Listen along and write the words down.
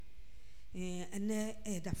ene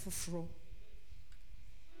da foforo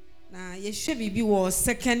na yehwe bibi wo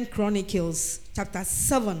 2 Chronicles chapter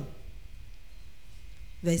 7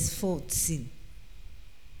 verse 14.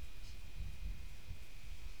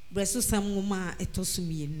 Breso samuma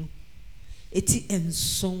etosumienu eti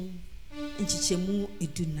enson nchichemu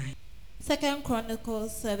edunai. 2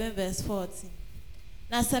 Chronicles 7 verse 14.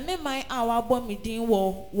 Na seme mai awabo midin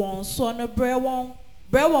wo won so no bre won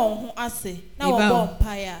ho ase na wo bom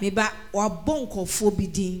paya. Meba wabon kofo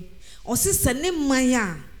bidin. Osise ne man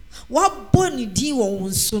a wabon ni din wo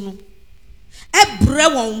won so no.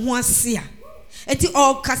 Ebre won ho ase a. Eti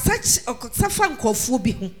okasa fa nkofo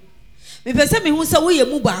bi ho. Me pese me hu se wo ye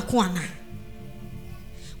mu baako ana.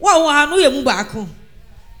 Wo ha no ye mu baako.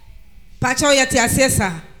 Pa cha wo ye te ase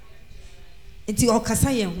sa. Enti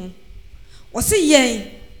okasa ye ho. Ose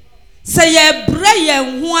yen se ye bre ye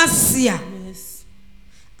ho ase a.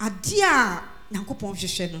 Ade a Nyankopɔn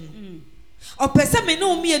hwehwɛ no no. Opese me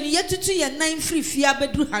no mi enu yetutu ye nan frifie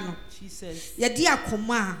abeduru ha no. Jesus. Ye de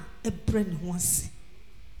akoma a ebre ne ho ase.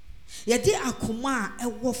 Ye de akoma a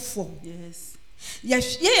ewo fom. Yes.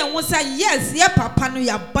 Ye won say yes ye papa no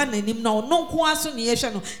ya ba nanim na ono nko aso ne ye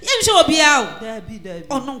hwe no. Ye nhwe obi a o. Dabi.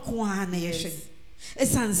 Ono nko a na ye hwe.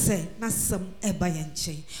 Esanse na sam eba ye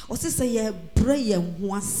nchen. O se ye bre ye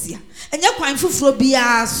ho ase a. Enye kwan fufuro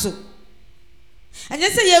bia so. Enye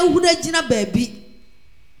se ye hura gina baabi.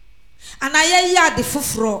 Ana ye ya de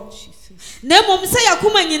fufuro. Na mom se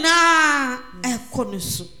yakoma nyina ekɔ no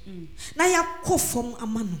so. Na yakɔ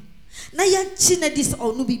ama no. Na ya chi na dis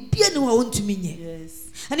onu bi bia ne wa wontumi nye. Yes.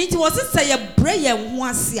 Ani ti wo se ye bre ye ho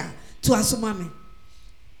ase a to asoma me.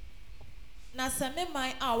 Na seme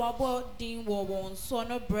mai awabo din wo won so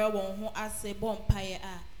no bre won ho ase bom paye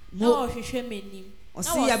a. Na wo hwehwe menim. O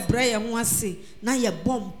se ye bre ye ho ase na ye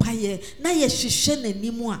bom paye na ye hwehwe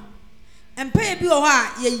nanim a. Empaye bi wo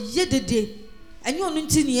ha ye yedede. Enye onu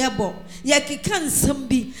nti ne yebo. Ye keka nsam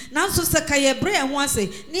bi. Nanso se ka ye bre ye ho ase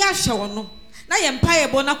ne ya hwe wo no. Na ye mpaye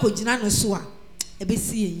bo na kogina no so a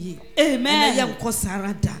ebesi ye. Amen. Na ye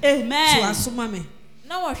nkosara da. Amen. So asoma me.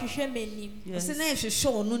 Na wo hwehwe menim. Se na ye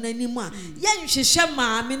hwehwe ono nanim a ye nhwehwe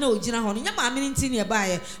maame na ogina ho no. Nya maame nti ne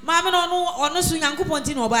baaye. Maame no ono so Nyankopɔn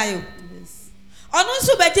nti ne obaaye. Yes. Ono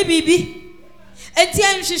so beti bibi. Enti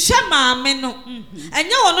nhwehwe maame no.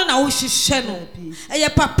 Enye ono na wo hwehwe no. Eye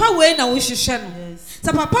papa we na wo hwehwe no.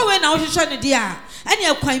 Sa papa we na wo hwehwe no dia. Ene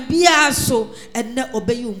akwan bia so ene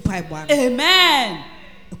obeyi umpai bwa. Amen.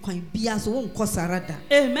 Akwan bia so won kosarada.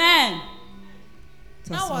 Amen.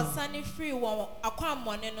 Na wasani free won akwan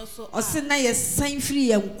mone no so. Ose na ye san free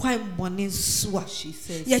ye nkwan mone so a.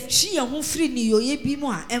 Ye twi ye ho free ni yoye bi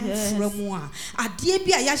mu a emfra mu a. Ade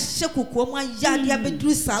bi a ya hye kokoam a ya de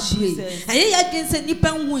abeduru sabre. Aye ya dwen se nipa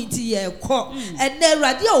hu nti ye kɔ. Ene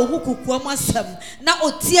awurade a ohu kokoam asam na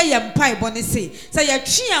otie ye mpai bone se. Sa ye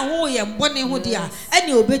twi ye ho ye mbone ho dia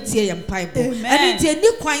ene obetie ye mpai bo. Ene tie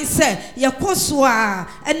ni kwan se ye kɔ so a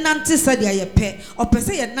enante se dia ye pɛ.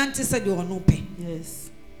 Opese ye nante se dia ono pɛ. Yes.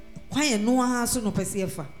 Why no ha so no pese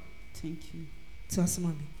efa. Thank you. So asoma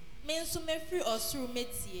me. Me nso me free osuru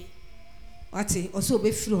metie. Wate oso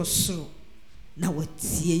be free osuru na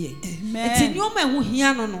watie ye. Amen. Eti nyoma ho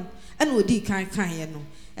hia no no e na odi kan ye no.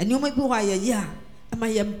 Nyoma bi ho aye a ama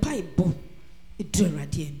ye mpai bo edu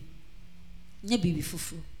awrade en. Nya bibi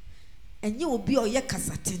fufu. Enye obi o ye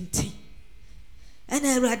kasa tenten.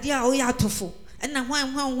 Ena awrade a o ya atofo. Ena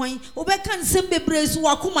hwan obeka nsem bebre so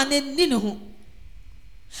wakoma ne ni ne ho.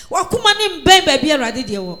 Wakuma ni mben baabi awrade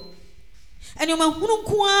de wo. Ene ma hunu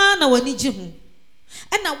nkoa na wani gi ho.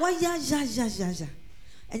 Ena waya ja.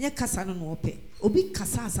 Enye kasa no no ope. Obi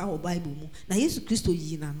kasa asa wo Bible mu. Na Yesu Kristo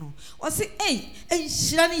yi na no. O se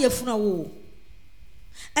enhyira ne yefuna wo.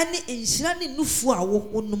 Ene enhyira ne nufu a wo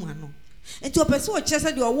onum ano. Enti opese wo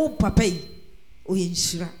kyese de wo papa yi. O ye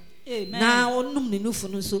nhyira. Amen. Na onum ne nufu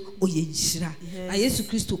no so o ye nhyira. Na Yesu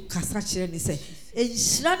Kristo kasa kire ni se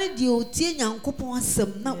enhyira ne de otie Nyankopɔn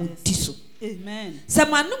asɛm na odi so. Amen. Se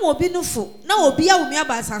manum obi nufu na obi a wumi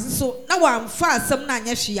aba asase so na wamfa asɛm na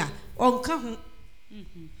anya hwe a onka ho.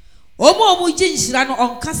 Omo gi nhyira no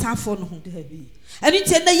onka safo no ho. Eni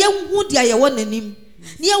tie na yehu dia ye wonanim.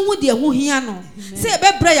 Na yehu dia hu hia no. Se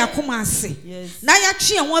ebebra yakoma ase. Na ya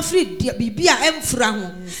twe ho afiri bibia emfra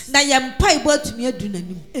ho. Na ye mpai bo atumi adu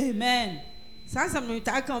nanim. Amen. Sansam no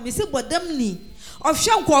ta aka me se bodam ni.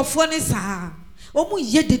 Ofhwe nkofo ne saa. Omu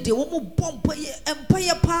yedede omu bompa ye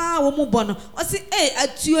empaye pa omu bono. O se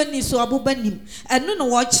atuo ni so aboba nim. Eno no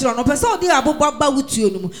wo kire no pese odi aboba ba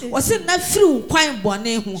wutuo no mu. O se na firi kwan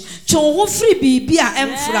bone ho. Twon ho firi bibia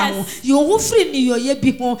emfra ho. Ye ho firi ni yoye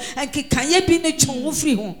bi ho. Enkeka ye bi ne twon ho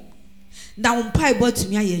firi ho. Na umpai bo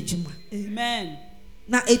tumi aye adwuma. Amen.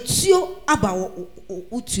 na etuo aba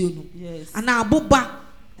utuo no ana aboba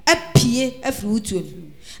apie afri utuo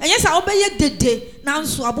no enye sa obeye dede na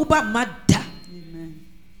nso aboba mada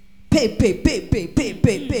pe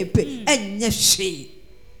enye hwe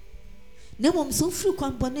na mom so firi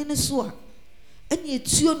kwambone ne so a ene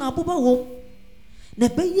etuo na aboba wo na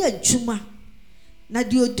beye adwuma na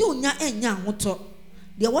de odi onya enya hoto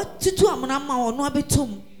de watutu amana ma ono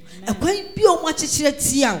abetom ekwan bi o mo akyekyere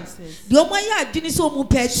tia o de o mo ya adwini so o mo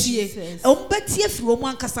pa ahie o mo betie firi o mo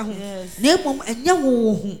ankasa ho na emom enya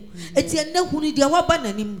wo ho eti enne hunu de waba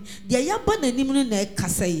nanim de ya ba nanim no na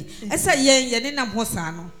ekasa yi esa ye ne nam ho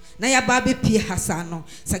saa no na ya ba be pie hasa no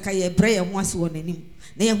saka ye bre ye ho ase wo nanim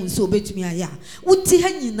na ye hu so obetumi aya wuti ha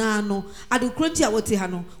nyina no adokronti a wote ha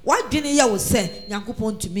no wadwene ya wo se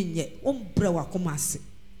Nyankopɔn tumi nye wo bre wakoma ase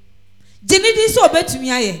Jenidi so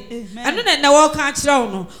betumi aye eno na wo ka akira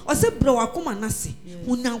wo no o se bre wakoma nase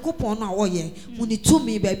hu Nyankopɔn no a wo ye hu ni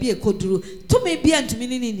tumi ba bi ekoduru tumi bia ntumi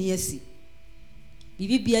ni asi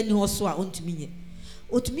bibi bia ni ho so a ontumi nye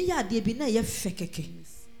otumi ya ade bi na ye fekeke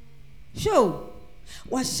show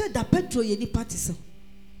wa sheda Petro ye ni patise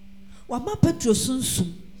wa ma Petro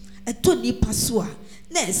sunsum eto ni paso a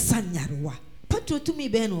na esanyarewa Petro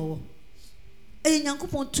tumi be no wo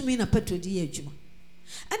Nyankopɔn tumi na Petro di ye adwuma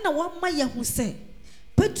ana wa ma ye hu se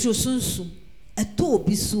Petro sunsum eto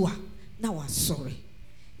obi so a na wa sore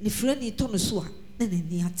ni frɛ ni to no so a na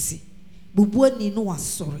ni ate bubu ani no wa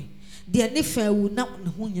sore de ne fa wu na ne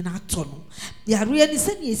ho nyina ato no de aroya ni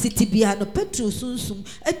se ni esiti bia no Petro sunsum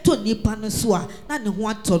eto nipa no so a na ne ho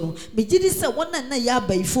ato no megidi se wona na ya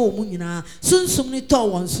abaifo mu nyina sunsum ni to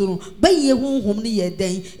won so no baye honhom ni ye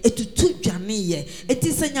den etutu dwane ye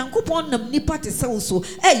eti se Nyankopɔn nam nipa te se wo so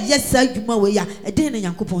yesa adwuma we ya den na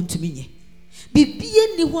Nyankopɔn tumi nye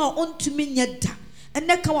bibie ni ho a ontumi nye da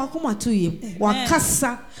enne ka wakoma to yem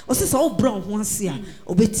wakasa o se so obra ho ase a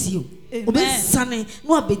obetio obesane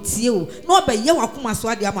no abetie o no abaye wakoma so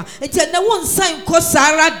ade ama enti na won san ko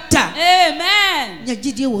sara da amen nya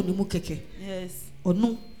gidie wo ni mu keke yes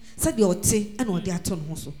onu se de ote na ode ato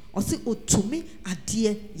no so o se otumi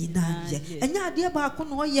ade nyina ye enya ade ba ko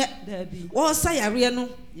no ye wo sa yare no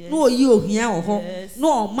no oyi ohia wo ho no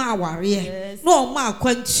o ma aware no o ma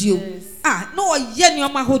akwantio no oye ni o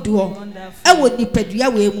ma hodo e wo nipadua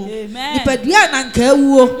we mu nipadua na nka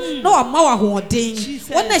awuo no o ma wa hoden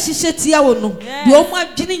wona hihye tia wo no de o ma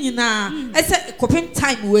adwene nyina ese kopem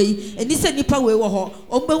time we eni se nipa we wo ho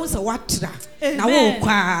o mbehu se watra na wo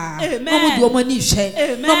kwa no mu de o ma ni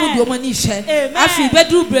hwe no mu de o ma ni hwe afi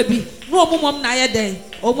bedru brebi no o mom na ye den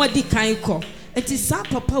o ma di kan ko enti sa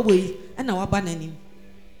papa we na waba nanim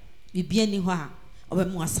bibia ni ho a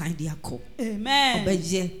obemu asan de akọ amen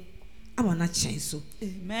obeje amana chen so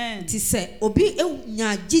amen ti se obi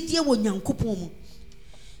nya gidie wo Nyankopɔn mu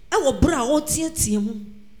wo bra o tietie mu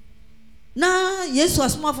na Yesu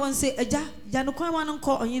asomafo nse agya ja no kwan ma no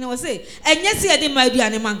nkọ onyine wo se enye se de ma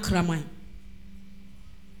aduane man kraman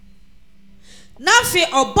na fe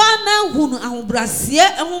oba na hunu ahobrasie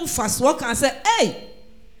ehun faso kan se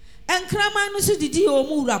enkraman no so didi o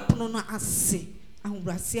mu wurapono no ase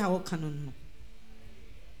ahobrasie a wo kan no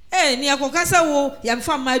ni akokasa wo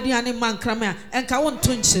yamfa ma aduane man kraman enka wo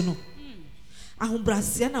nto nche no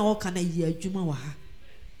ahobrasie na wo kan yi adwuma wa ha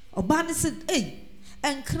oba ne se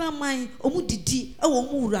enkraman omu didi e wo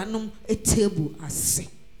mu wuranom table ase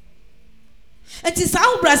eti sa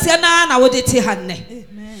ahobrasie na wo de te ha ne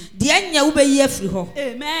amen de anya wo be yi afri ho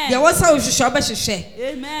amen de wo sa wo hwehwe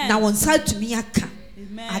obehwehwe amen na won sa tumi aka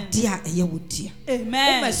ade a eye wodia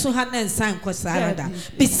amen o meso ha na nsan kwasara da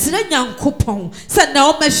bisire Nyankopɔn se na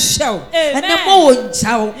o mehwew ene mo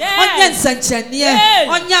wonjaw onya nsankyerene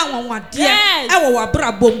onya anwonwade e wo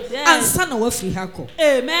wabrabom ansa na wafiri ha ko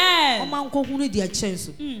amen o man ko hunu de a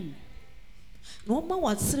chenso na o ma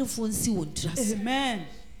waserefo nsi wontrase amen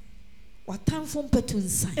watamfo mpetu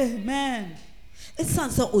nsan amen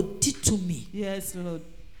esansa odi to me yes lord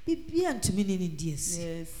bibia ntumi ni ndies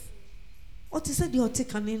yes oti se de oti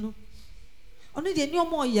kane no ono de ni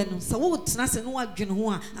omo ye no se wo tena se no wadwene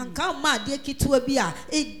ho a anka ma de kituwa bi a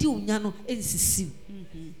edi unya no ensisiw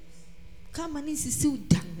kama ni sisiw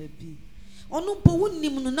da bi ono po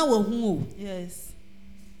wonnim no na wahu o yes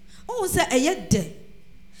o se eye de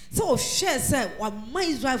se o hwe se wa ma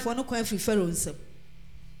Israel fo no kwan free Pharaoh nsem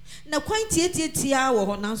na kwan tietietia wo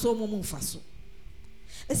ho nanso omo mfa so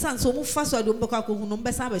esan so mu fa so de mbekọ akohu no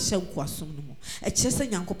mbesa ba hye nkoasom no mu e kire se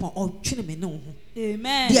Nyankopon o twene me ne ho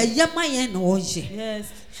amen de yema yen na o je yes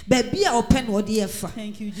ba bia o pe na o de yefa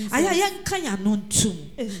thank you Jesus aya yen kan ya no ntum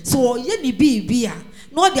so o ye ni bibia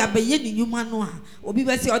na o de abaye ni nyuma no a obi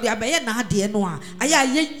be se o de abaye na ade no a aya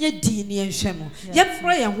yen nye din ne nhwe no ye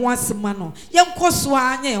frɛ ye ho asema no ye nkoso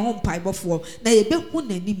anya ye ho mpaibofo na ye behu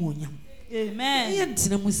nanim onyam amen ye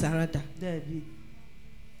ntina mu sarada David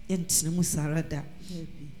ye ntina mu sarada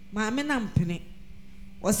maame na mpene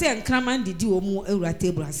wo se enkraman didi wo mu ewura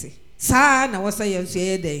table ase saa na wo se ye nso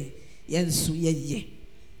ye den ye nso ye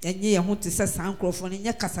enye ye ho te se san krofo no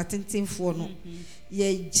nye kasa tentenfo no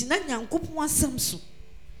ye gina Nyankopon asem so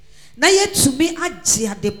na ye tumi agye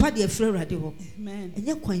adepa de afrewrade ho amen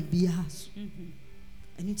enye kwan bia so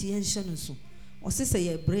eni ti ye nhye no so wo se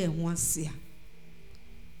ye bre ho ase a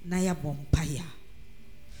na ya bompaya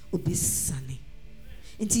obisane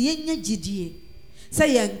enti ye nya gidie se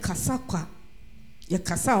ye nkasa kwa ye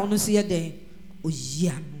kasa ono so ye den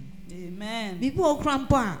oyia no amen bibi o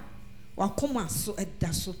krampo a wakoma so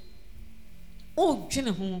eda so o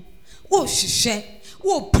dwene ho o hwehwe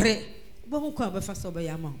o pre bo ho kwa be fa so be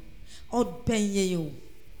yama o penye yo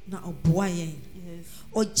na oboa yen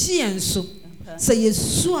o gie enso se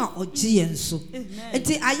yesu a o gie enso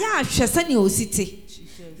enti aya ahwe se ne osite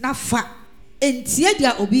na fa enti e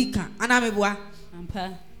dia obi ka ana meboa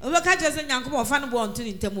ampa obeka je se Nyankopon fa no bo onto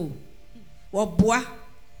ni ntem o wo boa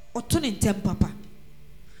oto ni ntem papa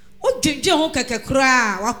o dwendwe ho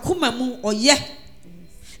kekekura wakoma mu oye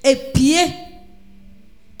epie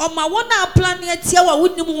oma wona plan atia wa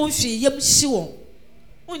wonim ho hwe yem hye wo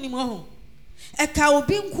onim ho eka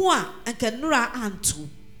obi nko a enka nura anto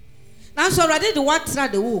na so rade de watra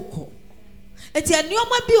de wo ko eti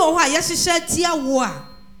anioma bi o ho a yehye atia wo a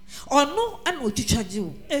ono ana otwitwaje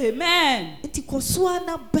wo amen enti kosoa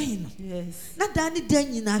na ben yes na da ne dan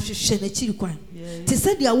nyina hwehwe na chiri kwan te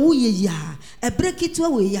se dia wo ye ya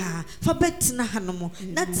ebrekitu we ya fa betina hanom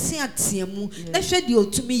na tia mu na hwe dia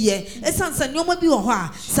otumi ye esansa nioma bi wo ho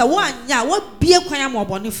a sa wo anya wo bie kwan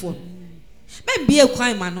amobonefo men bie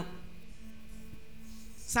kwan ma no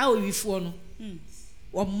sa owifo no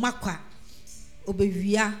wo makwa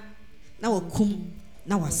obewia na wakum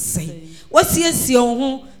na wasai wasiesie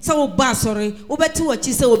ho sa wo ba sori wo beti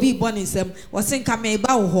wachi se obi boni nsem wasenka me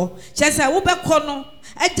ba wo ho chese wo bekọ no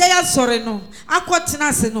agya ya sori no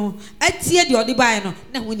akọtena se no atie de odi bae no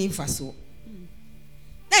na ho ni mfaso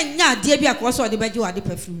na nya ade bi akọ odi beje wade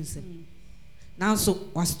perfume nsem na nso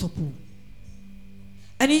wa stop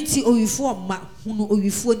ani nti owifo ma hunu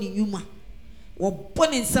owifo ni nyuma wo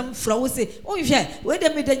boni nsem fra wo se wo hwe we de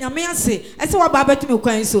me de nyame ase ese wa ba betumi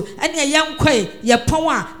kwan so ene ye nkwae ye pon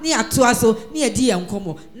a ne ato aso ne ye di ye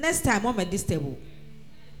nkomo next time o me disturb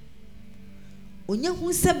onya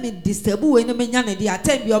hu se me disturb we ne me nya ne dia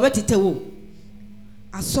time bi obetete wo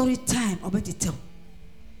asori time obetete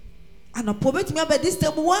ana po betumi aba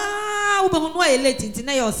disturb wa wo be hu no ye late nti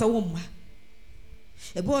na ye osa wo mma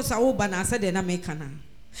ebe osa wo ba na ase de na me kana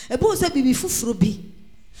ebe osa bibi fufuro bi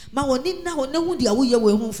ma woni na ho ne hu dia wo ye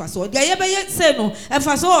we hu faso dia ye be ye se no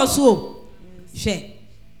faso oso hwe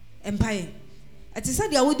empire ati sa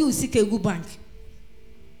dia wo di usika egu bank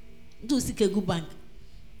do usika egu bank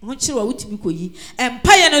ho chirwa wutimi koyi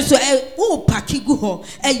empire no so wo paki gu ho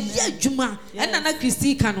ye adwuma na na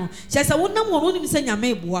Kristi ka no chese wo nam wo nim se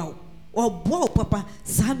nyame boa wo boa papa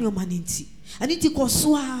sa no manenti ani ti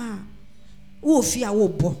koso a wo fi a wo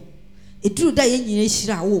bo eduru da ye nyina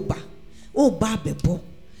hira wo ba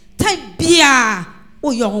bebo time bia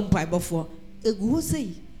o yo ho mpai bofo egu ho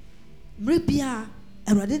sei mre bia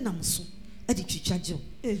awrade nam so e di twitwaje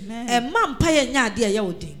amen e ma mpai nya ade ya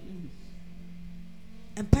odin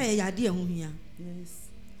mpai ya ade ho hia yes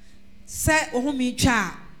se o ho mi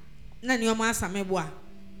twa na ne o ma asamebo a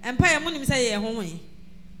mpai mo nim se ye ho ho e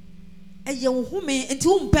ye ho me enti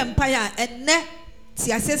wo mpai a enne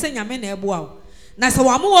ti asese nyame na ebo a na se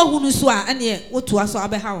wa mo wo hunu so a ene wo to aso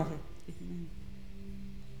abeha wo ho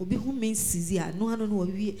obi home sizi a no ano no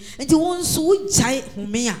wie enti won so wujai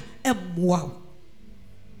home a emmoa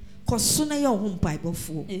koso na ye ho mpai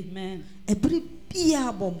bofo amen ebri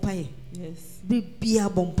bia bompai yes bri bia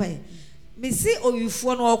bompai me si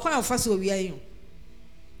owifo no okwa afa so wi ayo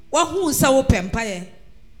wa hu sa wo pempai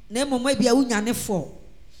na emoma bia wunyane fo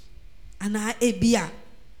ana ebia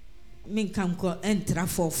minkam ko entra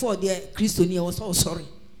for de Kristo ni e wo so sorry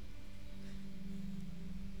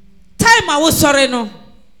time a wo sorry no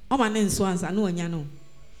o ma ne nso ansa na onya no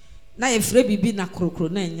na ye frɛ bibi na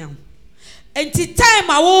krokro na enya enti time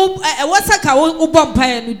a wo saka wo bompa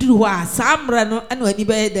ya no duru ho a samra no na ani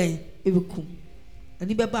be dan ebekum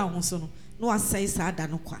ani be ba ho so no na wasai sa da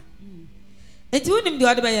no kwa enti wonim de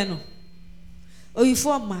ode beye no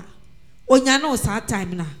oyifo ma onya no sa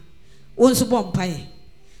time na wonso bɔ mpae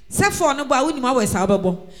se for no ba wonim awe sa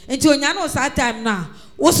obebo enti onya no sa time na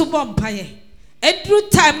woso bɔ mpae edru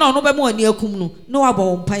time na no be ma ani akum no na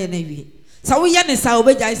wabɔ mpae na wie sa wo ye ne sa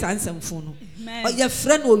obegya isa nsamfo no oye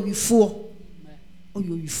frɛ no oyifo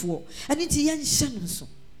oyifo ani ti ye nhye no so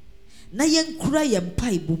na ye nkura ye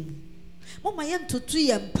mpae bom mama ye ntoto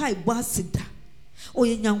ye mpae bɔ asida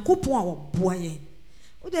oye nyankopon a woboa ye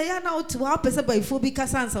wo de ya na otu wa pese ba ifo bi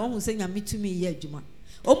kasa ansa wo se nyame tumi ye adwuma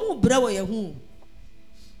omu bra wo ye hu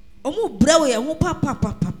papa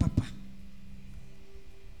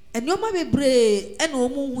enioma bebre ena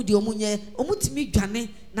omu hu de omu nye omu timi dwane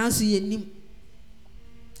nanso ye nim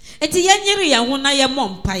enti ye nyere ye ho na ye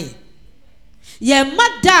mompae ye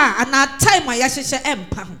mada ana time a ya hyehye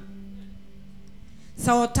empa ho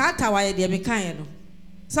sa o tata wa ye de me kan ye no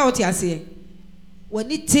sa o ti ase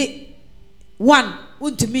wani ti one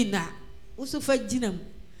untumi na usufa ginam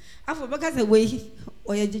afọ baka se we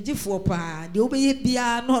oye gigifo pa de obeye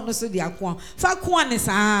bia no no so de akon fa kon ne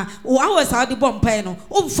saa o awo saa de bompai no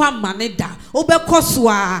o mfa ma ne da obekoso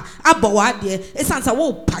a abawa de esansa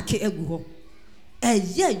wo pake egu ho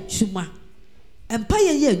eye adwuma empa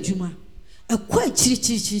ye adwuma ekwa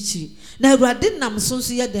chiri na awurade nam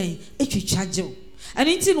sonso ye dan etwitwagew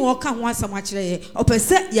ani nti no woka ho asam akire ye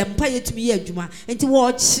opese ye mpa ye tumi ye adwuma nti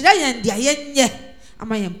wo kire ye ndia ye nye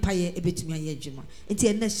ama ye mpa ye ebetumi ye adwuma nti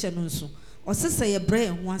enne hye no nso osese ye bre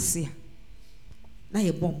ho ase na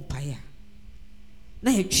ye bompa ya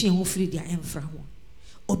na ye twe ho firi dia emfra ho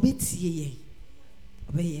obetie ye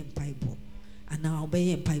obeye mpa ibo ana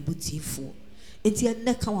obeye mpa ibo tifo enti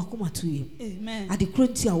enne ka wakoma to ye amen ade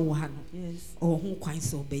kronti a wo ha no yes o ho kwan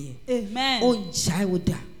se obeye amen on jai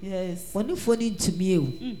woda yes woni fo ni ntumi e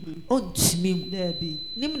on tumi there be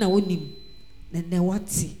nim na wonim na ne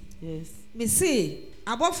wati yes me say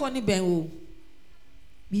abofo ni ben wo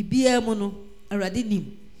bibia mu no awrade nim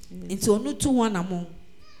enti onu tu ho na mo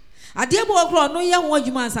ade bo okro no ye ho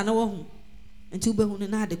adwuma ansa na wo ho enti wo be hu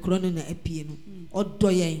na ade kro no na apie no odo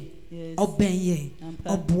yen oben yen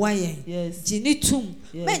oboa yen jinitum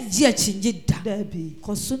men ji achinje da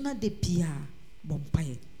koso na de pia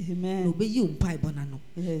bompaye amen no be yi umpai bona no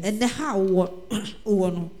enne ha wo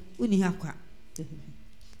no uni ha kwa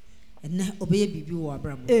enne obeye bibi wo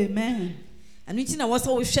abram amen anu nti na wo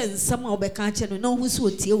so wo hwe nsam a wo be ka che no na wo so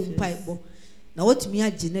otie umpai bo na wotumi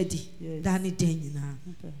agina di da ne den nyina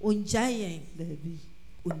onjayen da bi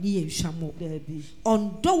oni ye hwamo da bi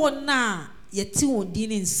ondo wona yeti won di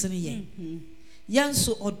ne nsene ye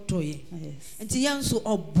yanso odoye enti yanso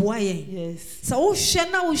oboa ye sa wo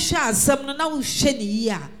hwe na wo hwe asam no na wo hwe ne yi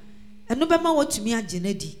a eno be ma wotumi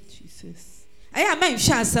agina di Jesus aya ma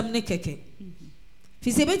hwe asam ne keke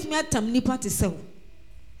fi se betumi atam nipa te se wo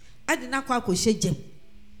ade na kwa hye gem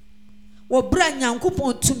wo bra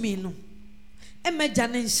nyankopon tumi no emeja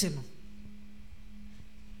ne nhye no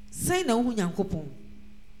sai na wo nyankopon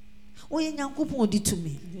oye nyankopon di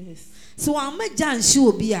tumi so ameja nhye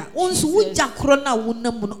obi a wonso wugya kro na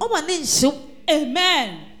wonam no o ma ne nhye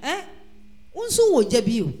amen wonso wo gya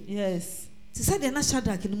bi o yes ti sai de na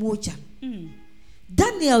Shadrach no mo gya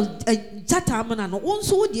Daniel jata amana no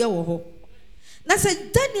wonso wo de wo ho na sai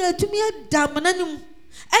Daniel tumi adamana nim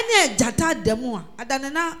ene jata demu a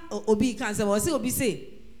adane na obi kan se wo se obi se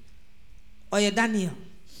oye Daniel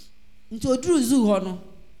nti oduru zu ho no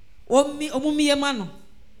omumi ma no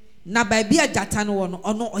na baabi ajata no wo no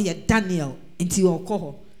ono oye Daniel nti okọ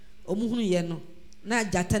ho omuhunu ye no na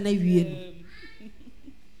ajata na wie no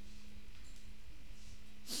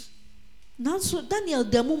nanso Daniel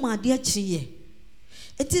demu ma de achiye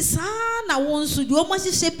eti saa na wonso de omo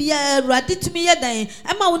hihye bia Awurade tumi ye dan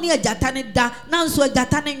ema wo ne ajata ne da nanso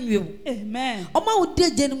ajata ne nwew amen oma wo de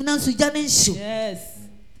agenum nanso ja ne nhyew yes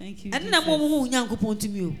thank you and na mo hu nyankopon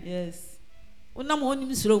tumi o yes wona mo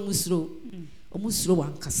onim suro musuro omusuro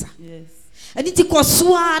wankasa yes ani ti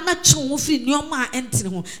kosoa na twu firi nioma a entene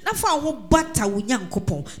ho na fa wo bata wo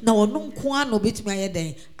nyankopon na wono nko a na obetumi aye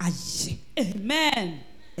den aye amen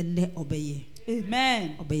enne obeye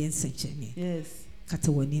amen obeye nsencheni yes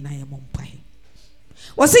kata woni na ye mompai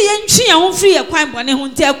wo se ye ntwe ye ho firi ye kwan bone ho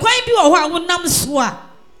nti kwan bi wo ho a wonam so a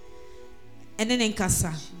enne ne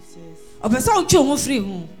nkasa Jesus obesa wo twe ho firi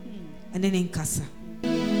ho enne ne nkasa